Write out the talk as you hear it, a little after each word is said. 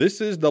This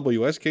is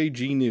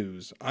WSKG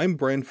News. I'm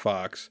Brent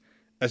Fox.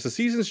 As the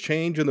seasons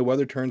change and the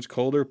weather turns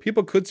colder,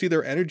 people could see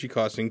their energy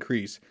costs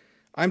increase.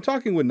 I'm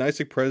talking with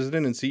NYSEG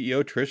President and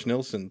CEO Trish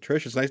Nilsson.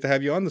 Trish, it's nice to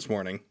have you on this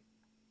morning.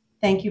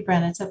 Thank you,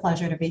 Brent. It's a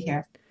pleasure to be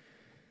here.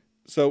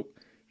 So,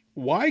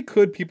 why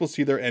could people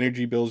see their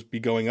energy bills be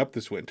going up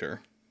this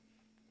winter?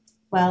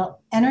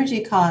 Well,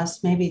 energy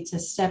costs, maybe to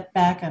step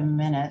back a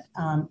minute,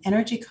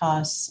 energy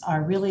costs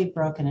are really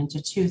broken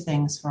into two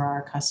things for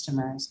our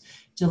customers: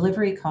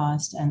 delivery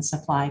cost and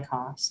supply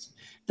cost.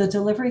 The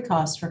delivery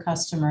cost for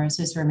customers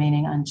is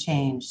remaining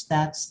unchanged.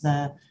 That's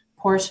the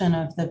portion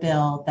of the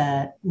bill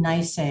that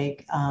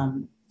NYSEG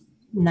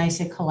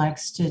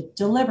collects to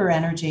deliver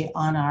energy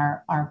on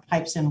our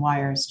pipes and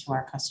wires to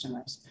our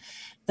customers.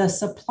 The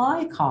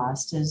supply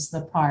cost is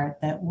the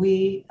part that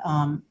we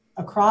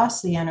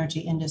across the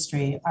energy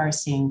industry are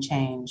seeing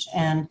change.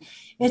 And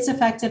it's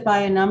affected by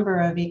a number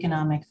of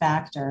economic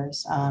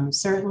factors,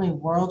 certainly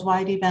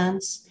worldwide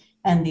events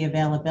and the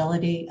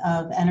availability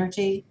of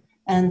energy,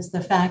 and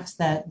the fact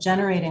that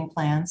generating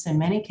plants in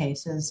many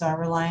cases are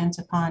reliant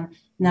upon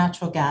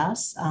natural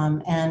gas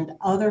and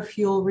other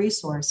fuel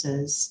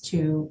resources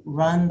to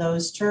run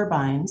those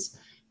turbines.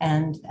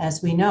 And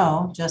as we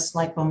know, just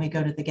like when we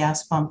go to the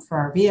gas pump for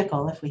our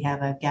vehicle, if we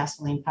have a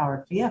gasoline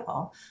powered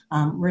vehicle,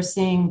 we're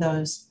seeing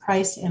those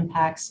price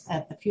impacts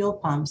at the fuel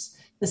pumps.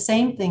 The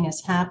same thing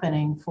is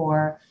happening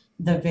for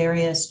the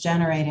various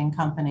generating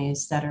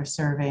companies that are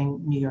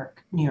serving New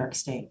York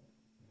State.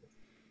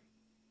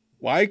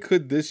 Why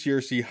could this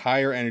year see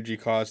higher energy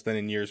costs than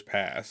in years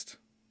past?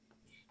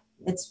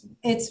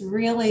 It's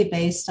really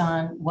based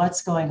on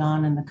what's going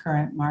on in the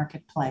current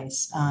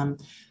marketplace.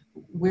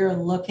 We're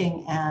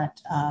looking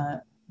at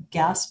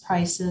gas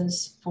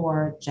prices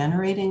for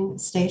generating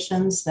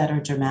stations that are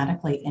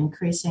dramatically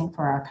increasing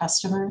for our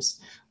customers.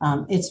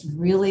 It's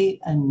really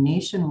a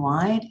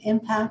nationwide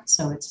impact,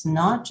 so it's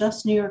not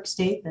just New York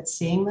State that's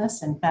seeing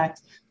this. In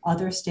fact,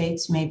 other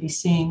states may be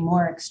seeing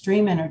more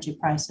extreme energy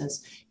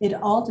prices. It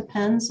all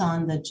depends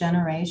on the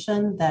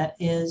generation that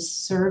is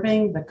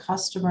serving the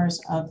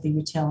customers of the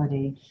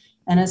utility.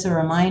 And as a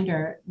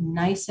reminder,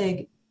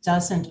 NYSEG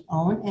doesn't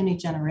own any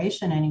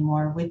generation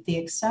anymore, with the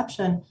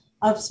exception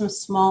of some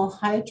small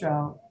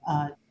hydro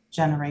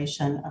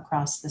generation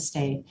across the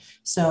state.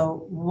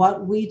 So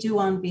what we do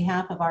on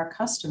behalf of our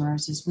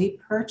customers is we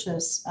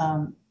purchase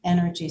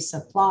energy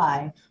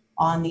supply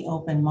on the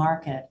open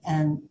market.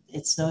 And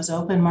it's those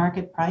open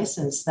market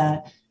prices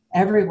that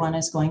everyone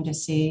is going to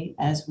see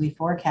as we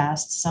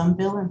forecast some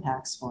bill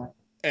impacts for.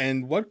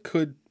 And what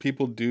could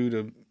people do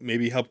to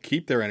maybe help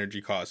keep their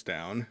energy costs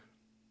down?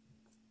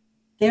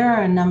 There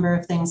are a number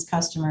of things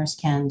customers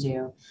can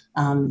do.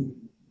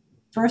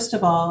 First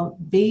of all,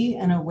 be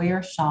an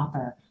aware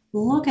shopper.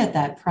 Look at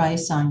that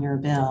price on your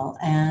bill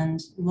and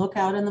look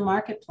out in the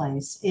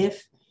marketplace.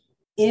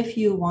 If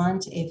you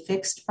want a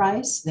fixed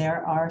price,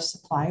 there are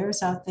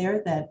suppliers out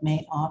there that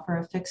may offer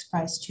a fixed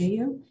price to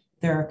you.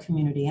 There are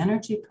community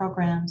energy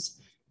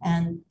programs,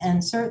 and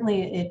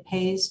certainly it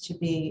pays to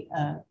be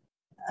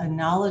a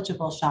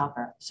knowledgeable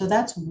shopper. So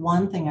that's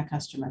one thing a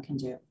customer can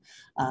do.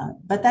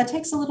 But that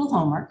takes a little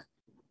homework.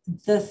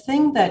 The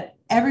thing that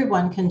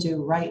everyone can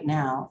do right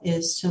now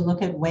is to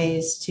look at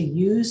ways to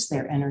use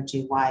their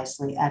energy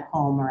wisely at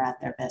home or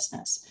at their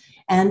business.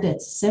 And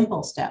it's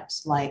simple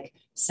steps like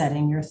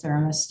setting your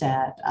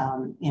thermostat,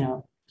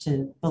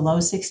 to below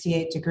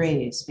 68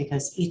 degrees,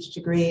 because each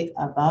degree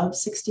above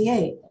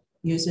 68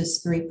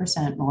 uses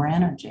 3% more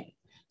energy.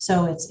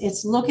 So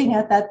it's looking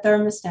at that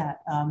thermostat.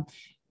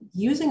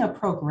 Using a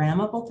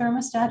programmable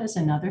thermostat is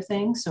another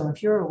thing. So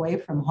if you're away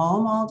from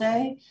home all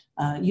day,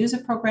 use a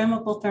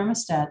programmable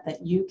thermostat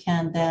that you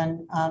can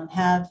then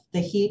have the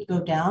heat go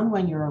down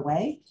when you're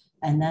away,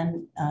 and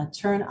then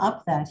turn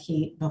up that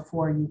heat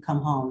before you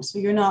come home, so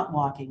you're not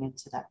walking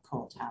into that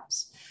cold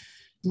house.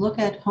 Look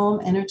at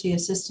home energy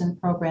assistance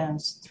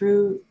programs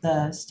through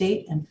the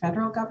state and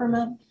federal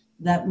government.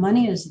 That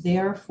money is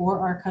there for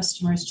our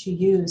customers to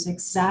use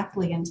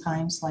exactly in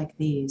times like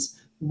these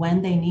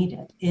when they need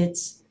it.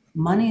 It's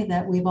money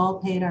that we've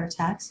all paid our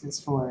taxes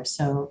for.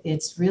 So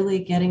it's really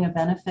getting a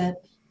benefit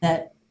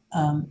that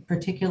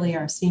particularly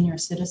our senior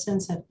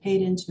citizens have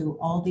paid into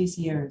all these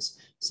years.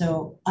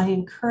 So I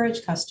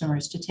encourage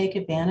customers to take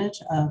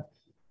advantage of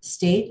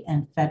state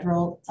and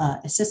federal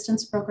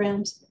assistance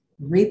programs,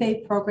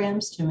 rebate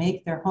programs to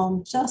make their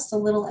home just a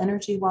little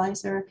energy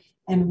wiser,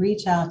 and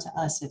reach out to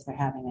us if they're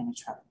having any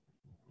trouble.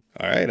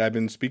 All right, I've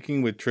been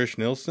speaking with Trish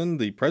Nilsson,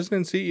 the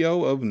President and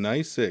CEO of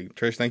NYSEG.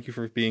 Trish, thank you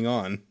for being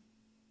on.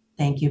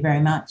 Thank you very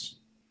much.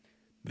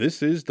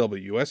 This is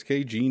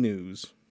WSKG News.